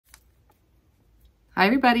Hi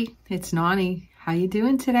everybody, it's Nani. How you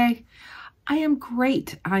doing today? I am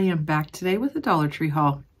great. I am back today with a Dollar Tree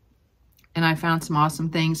haul. And I found some awesome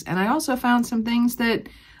things. And I also found some things that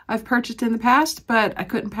I've purchased in the past, but I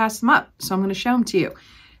couldn't pass them up. So I'm going to show them to you.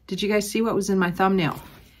 Did you guys see what was in my thumbnail?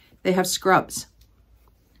 They have scrubs.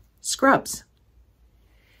 Scrubs.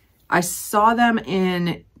 I saw them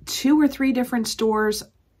in 2 or 3 different stores.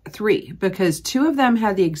 3, because 2 of them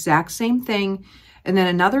had the exact same thing. And then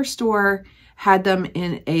another store had them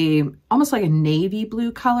in a almost like a navy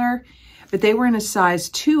blue color, but they were in a size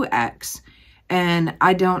 2X. And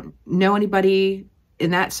I don't know anybody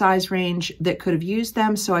in that size range that could have used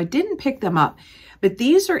them, so I didn't pick them up. But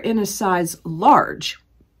these are in a size large.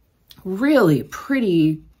 Really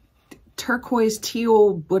pretty turquoise,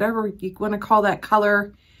 teal, whatever you want to call that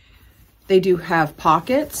color. They do have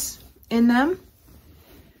pockets in them.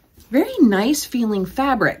 Very nice feeling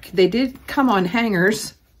fabric. They did come on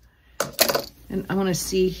hangers. And I want to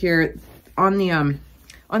see here on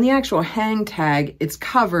the actual hang tag, it's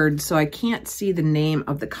covered, so I can't see the name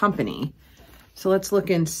of the company. So let's look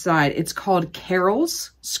inside. It's called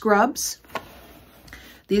Carol's Scrubs.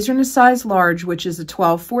 These are in a size large, which is a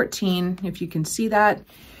 12-14, if you can see that.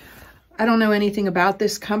 I don't know anything about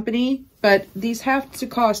this company, but these have to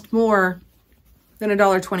cost more than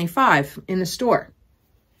 $1.25 in the store.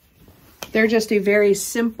 They're just a very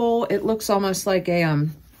simple, it looks almost like a,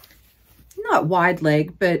 not wide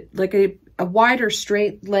leg, but like a wider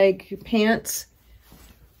straight leg pants.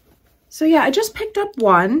 So yeah, I just picked up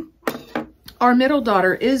one. Our middle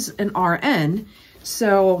daughter is an RN,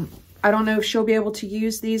 so I don't know if she'll be able to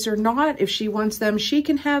use these or not. If she wants them, she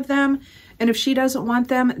can have them. And if she doesn't want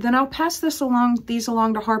them, then I'll pass these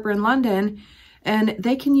along to Harper in London, and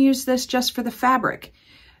they can use this just for the fabric.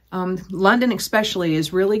 London especially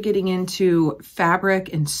is really getting into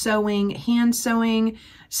fabric and sewing, hand sewing.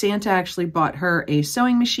 Santa actually bought her a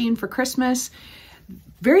sewing machine for Christmas.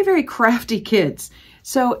 Very, very crafty kids.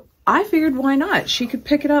 So I figured, why not? She could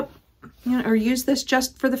pick it up, you know, or use this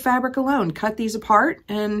just for the fabric alone. Cut these apart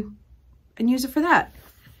and use it for that.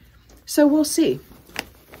 So we'll see.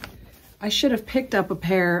 I should have picked up a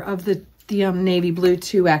pair of the navy blue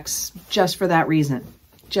 2X just for that reason,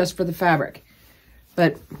 just for the fabric.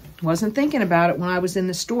 But wasn't thinking about it when I was in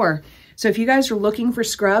the store. So if you guys are looking for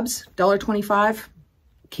scrubs, $1.25,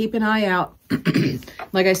 keep an eye out.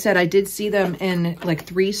 Like I said, I did see them in like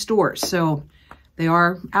 3 stores, so they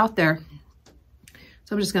are out there.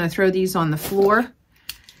 So I'm just going to throw these on the floor.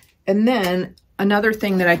 And then another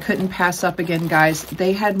thing that I couldn't pass up again, guys,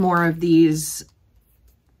 they had more of these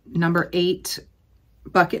number 8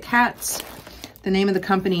 bucket hats. The name of the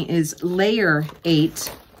company is Layer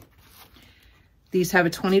 8. These have a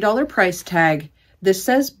 $20 price tag. This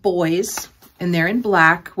says boys, and they're in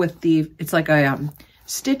black with the, it's like a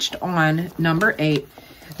stitched on number 8.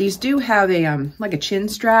 These do have a like a chin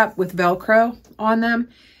strap with Velcro on them.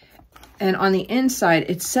 And on the inside,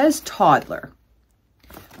 it says toddler.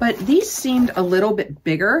 But these seemed a little bit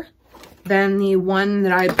bigger than the one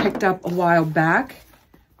that I picked up a while back.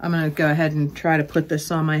 I'm going to go ahead and try to put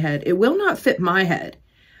this on my head. It will not fit my head,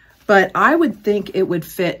 but I would think it would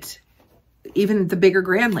fit even the bigger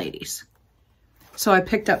grand ladies. So I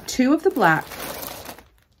picked up 2 of the black.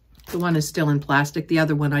 The one is still in plastic. The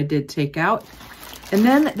other one I did take out. And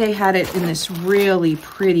then they had it in this really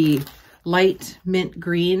pretty light mint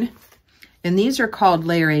green. And these are called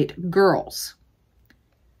Layer 8 Girls.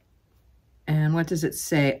 And what does it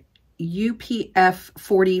say? UPF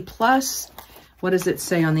 40 plus. What does it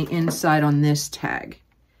say on the inside on this tag?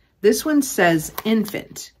 This one says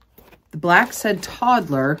infant. The black said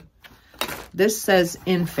toddler. This says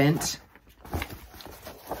infant.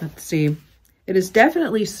 Let's see. It is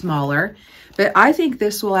definitely smaller, but I think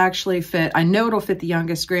this will actually fit. I know it'll fit the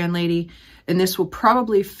youngest grand lady, and this will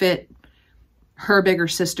probably fit her bigger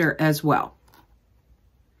sister as well.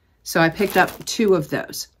 So I picked up 2 of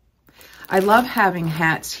those. I love having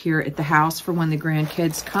hats here at the house for when the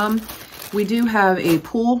grandkids come. We do have a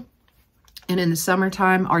pool, and in the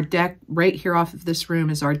summertime, our deck right here off of this room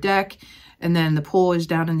is our deck, and then the pool is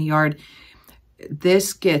down in the yard.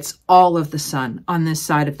 This gets all of the sun on this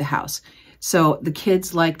side of the house. So the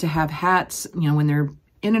kids like to have hats, you know, when they're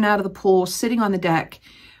in and out of the pool, sitting on the deck,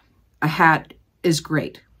 a hat is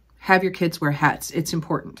great. Have your kids wear hats. It's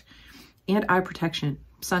important. And eye protection,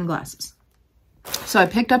 sunglasses. So I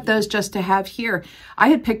picked up those just to have here. I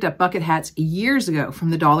had picked up bucket hats years ago from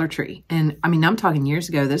the Dollar Tree. And I mean, I'm talking years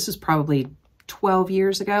ago. This is probably 12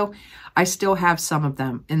 years ago. I still have some of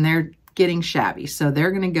them, and they're getting shabby. So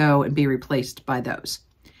they're going to go and be replaced by those.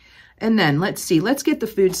 And then let's see, let's get the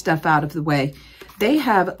food stuff out of the way. They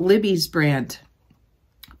have Libby's brand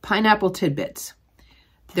pineapple tidbits.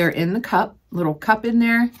 They're in the cup, little cup in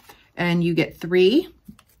there, and you get 3.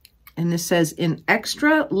 And this says in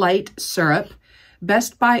extra light syrup.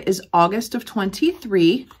 Best Buy is August of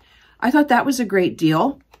 23. I thought that was a great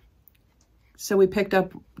deal. So we picked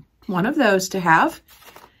up one of those to have.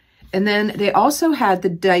 And then they also had the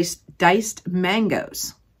diced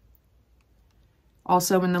mangoes.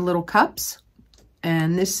 Also in the little cups.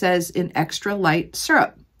 And this says in extra light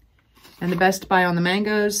syrup. And the Best Buy on the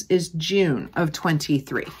mangoes is June of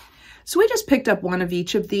 23. So we just picked up one of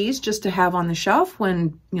each of these just to have on the shelf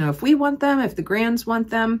when, you know, if we want them, if the grands want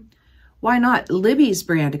them, why not? Libby's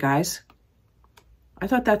brand, guys. I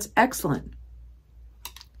thought that's excellent.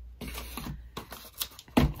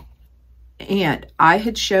 And I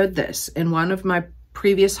had showed this in one of my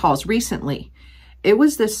previous hauls recently. It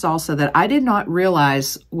was this salsa that I did not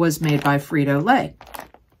realize was made by Frito-Lay.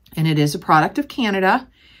 And it is a product of Canada.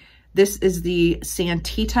 This is the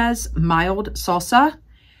Santitas mild salsa.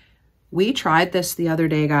 We tried this the other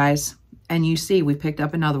day, guys, and you see we picked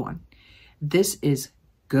up another one. This is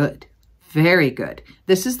good, very good.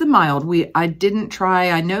 This is the mild. I didn't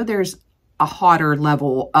try, I know there's a hotter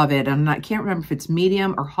level of it, and I can't remember if it's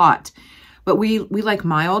medium or hot, but we like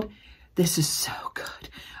mild. This is so good.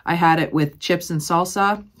 I had it with chips and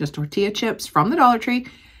salsa, just tortilla chips from the Dollar Tree.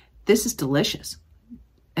 This is delicious.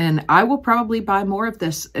 And I will probably buy more of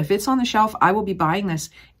this. If it's on the shelf, I will be buying this.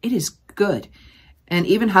 It is good. And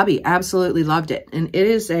even hubby absolutely loved it. And it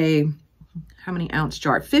is a, how many ounce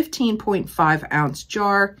jar? 15.5 ounce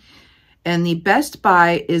jar. And the Best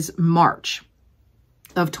Buy is March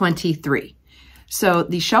of 23. So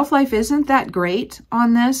the shelf life isn't that great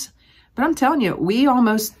on this. But I'm telling you, we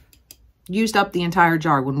almost used up the entire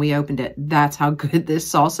jar when we opened it. That's how good this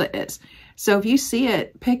salsa is. So if you see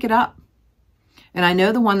it, pick it up. And I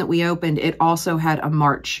know the one that we opened, it also had a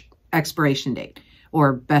March expiration date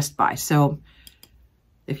or Best Buy. So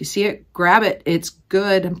if you see it, grab it. It's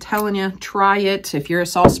good. I'm telling you, try it. If you're a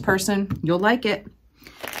salsa person, you'll like it.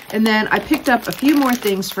 And then I picked up a few more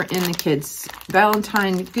things for in the kids'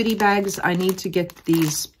 Valentine goodie bags. I need to get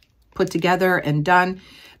these put together and done.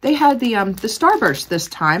 They had the Starburst this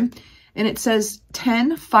time, and it says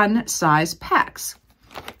 10 fun size packs.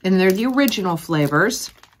 And they're the original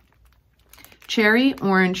flavors: cherry,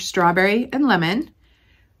 orange, strawberry, and lemon.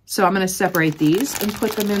 So I'm going to separate these and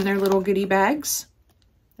put them in their little goodie bags.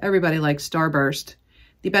 Everybody likes Starburst.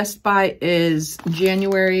 The Best Buy is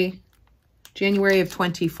January of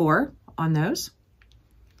 24 on those.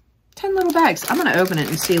 10 little bags. I'm going to open it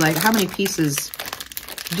and see like how many pieces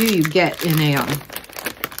do you get in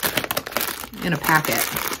a packet.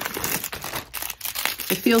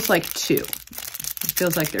 It feels like 2. It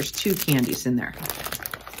feels like there's 2 candies in there.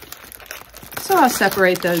 So I'll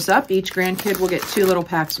separate those up. Each grandkid will get 2 little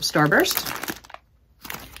packs of Starburst.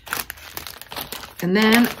 And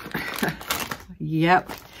then,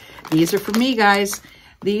 yep, these are for me, guys.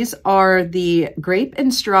 These are the Grape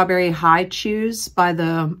and Strawberry High Chews by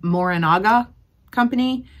the Morinaga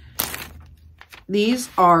company.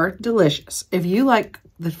 These are delicious. If you like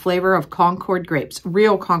the flavor of Concord grapes,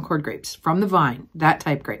 real Concord grapes from the vine, that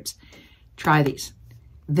type grapes, try these.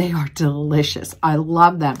 They are delicious. I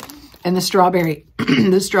love them. And the strawberry,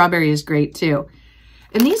 the strawberry is great too.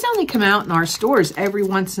 And these only come out in our stores every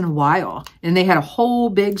once in a while. And they had a whole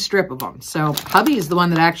big strip of them. So hubby is the one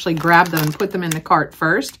that actually grabbed them and put them in the cart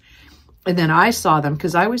first. And then I saw them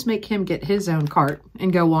because I always make him get his own cart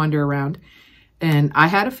and go wander around. And I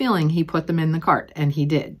had a feeling he put them in the cart, and he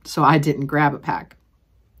did. So I didn't grab a pack.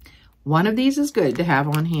 One of these is good to have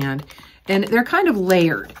on hand. And they're kind of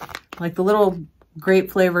layered, like the little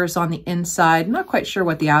grape flavors on the inside. I'm not quite sure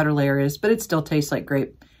what the outer layer is, but it still tastes like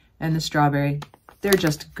grape. And the strawberry, they're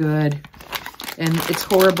just good. And it's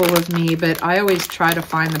horrible of me, but I always try to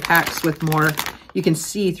find the packs with more. You can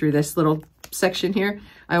see through this little section here.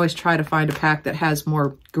 I always try to find a pack that has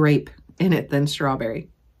more grape in it than strawberry.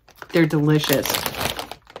 They're delicious.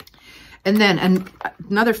 And then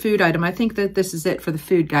another food item. I think that this is it for the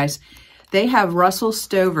food, guys. They have Russell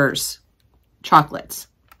Stover's chocolates.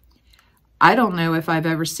 I don't know if I've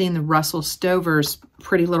ever seen the Russell Stover's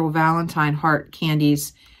Pretty Little Valentine Heart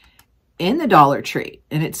candies in the Dollar Tree.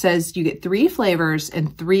 And it says you get 3 flavors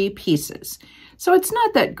and 3 pieces. So it's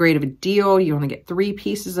not that great of a deal. You only get 3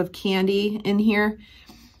 pieces of candy in here.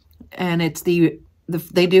 And it's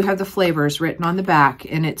they do have the flavors written on the back.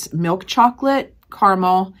 And it's milk chocolate,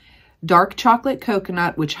 caramel, dark chocolate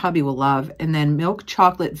coconut, which hubby will love, and then milk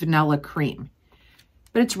chocolate vanilla cream.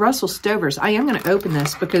 But it's Russell Stover's. I am going to open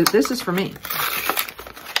this because this is for me.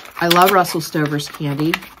 I love Russell Stover's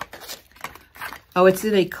candy. Oh, it's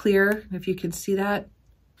in a clear, if you can see that.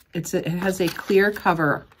 It has a clear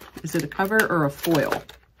cover. Is it a cover or a foil?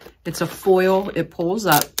 It's a foil. It pulls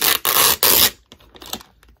up.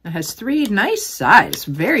 It has 3 nice size,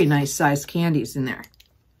 very nice size candies in there.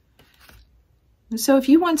 And so if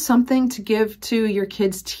you want something to give to your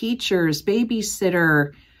kids' teachers,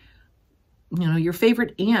 babysitter, you know, your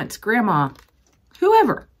favorite aunt, grandma,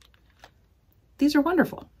 whoever, these are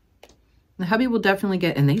wonderful. The hubby will definitely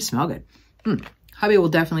get, and they smell good. Hubby will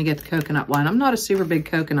definitely get the coconut one. I'm not a super big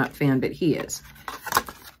coconut fan, but he is.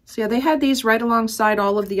 So yeah, they had these right alongside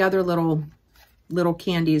all of the other little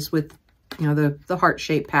candies with, you know, the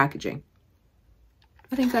heart-shaped packaging.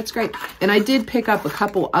 I think that's great. And I did pick up a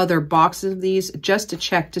couple other boxes of these just to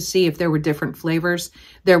check to see if there were different flavors.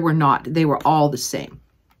 There were not. They were all the same.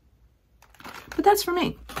 But that's for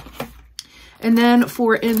me. And then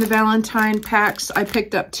for in the Valentine packs, I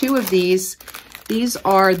picked up 2 of these. These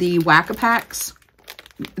are the Whack-A-Packs.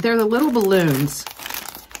 They're the little balloons,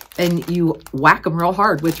 and you whack them real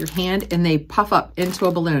hard with your hand, and they puff up into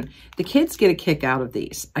a balloon. The kids get a kick out of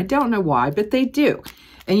these. I don't know why, but they do.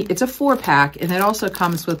 And it's a 4-pack, and it also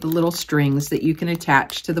comes with the little strings that you can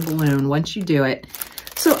attach to the balloon once you do it.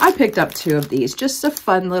 So I picked up 2 of these, just a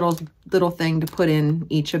fun little thing to put in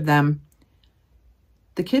each of them.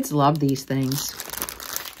 The kids love these things.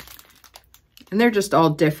 And they're just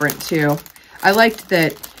all different too. I liked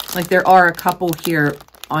that, like, there are a couple here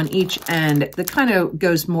on each end that kind of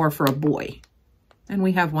goes more for a boy. And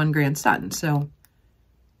we have 1 grandson, so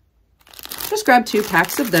just grab 2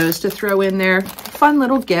 packs of those to throw in there. Fun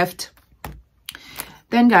little gift.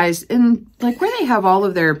 Then guys, in like where they have all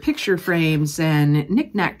of their picture frames and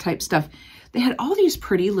knick-knack type stuff, they had all these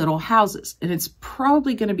pretty little houses, and it's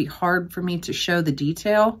probably going to be hard for me to show the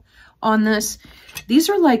detail on this. These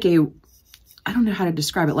are like a, I don't know how to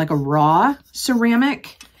describe it, like a raw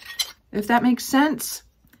ceramic, if that makes sense.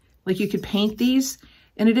 Like you could paint these,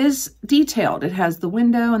 and it is detailed. It has the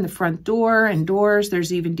window and the front door and doors.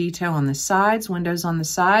 There's even detail on the sides, windows on the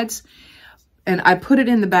sides. And I put it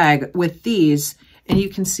in the bag with these, and you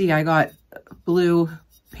can see I got blue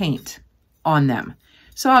paint on them.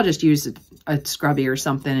 So I'll just use a scrubby or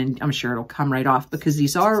something, and I'm sure it'll come right off because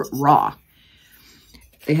these are raw.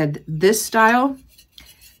 They had this style.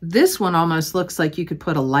 This one almost looks like you could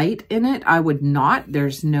put a light in it. I would not.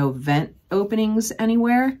 There's no vent openings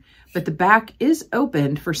anywhere, but the back is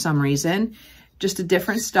opened for some reason. Just a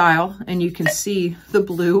different style, and you can see the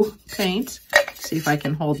blue paint. See if I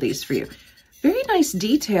can hold these for you. Very nice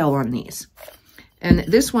detail on these. And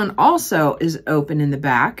this one also is open in the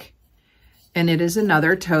back, and it is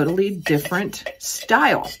another totally different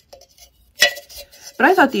style. But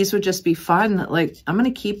I thought these would just be fun. Like, I'm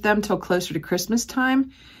going to keep them till closer to Christmas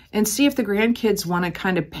time and see if the grandkids want to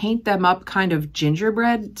kind of paint them up kind of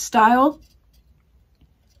gingerbread style.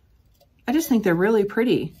 I just think they're really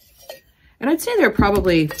pretty. And I'd say they're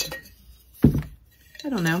probably, I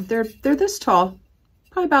don't know, they're this tall,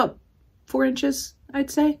 probably about 4 inches,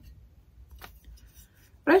 I'd say.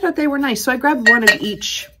 But I thought they were nice. So I grabbed one of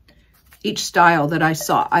each style that I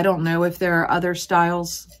saw. I don't know if there are other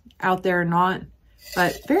styles out there or not,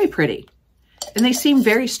 but very pretty. And they seem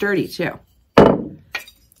very sturdy too.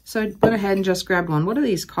 So I went ahead and just grabbed one. What are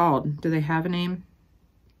these called? Do they have a name?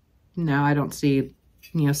 No, I don't see.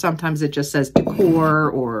 You know, sometimes it just says decor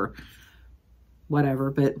or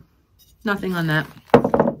whatever, but nothing on that.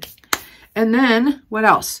 And then what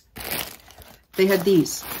else? They had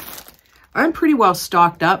these. I'm pretty well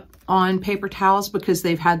stocked up on paper towels because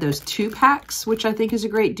they've had those 2 packs, which I think is a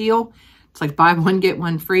great deal. It's like buy one, get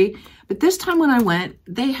one free. But this time when I went,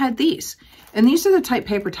 they had these. And these are the type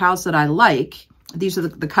paper towels that I like. These are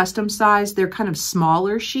the custom size. They're kind of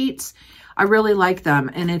smaller sheets. I really like them.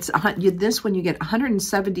 And it's this one you get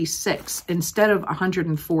 176 instead of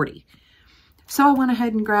 140. So I went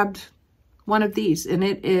ahead and grabbed one of these. And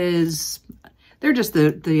it is, they're just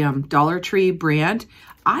the Dollar Tree brand.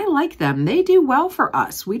 I like them. They do well for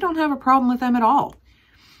us. We don't have a problem with them at all.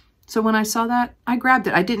 So when I saw that, I grabbed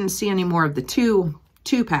it. I didn't see any more of the two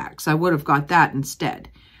packs. I would have got that instead.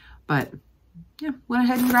 But yeah, went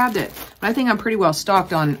ahead and grabbed it. But I think I'm pretty well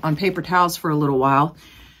stocked on paper towels for a little while.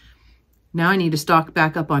 Now I need to stock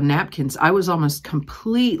back up on napkins. I was almost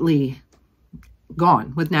completely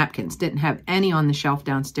gone with napkins. Didn't have any on the shelf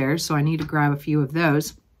downstairs, so I need to grab a few of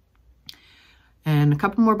those. And a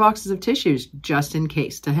couple more boxes of tissues just in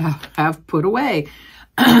case to have put away.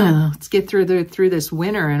 Let's get through this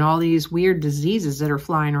winter and all these weird diseases that are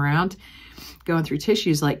flying around. Going through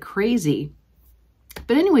tissues like crazy.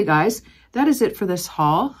 But anyway, guys, that is it for this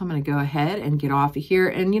haul. I'm going to go ahead and get off of here.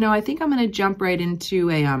 And, you know, I think I'm going to jump right into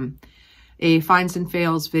a a finds and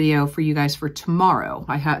fails video for you guys for tomorrow.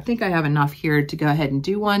 I think I have enough here to go ahead and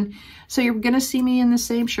do one. So you're going to see me in the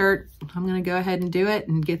same shirt. I'm going to go ahead and do it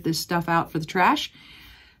and get this stuff out for the trash.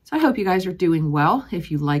 So I hope you guys are doing well. If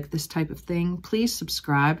you like this type of thing, please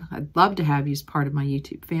subscribe. I'd love to have you as part of my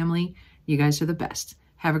YouTube family. You guys are the best.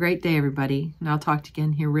 Have a great day, everybody. And I'll talk to you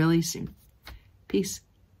again here really soon. Peace.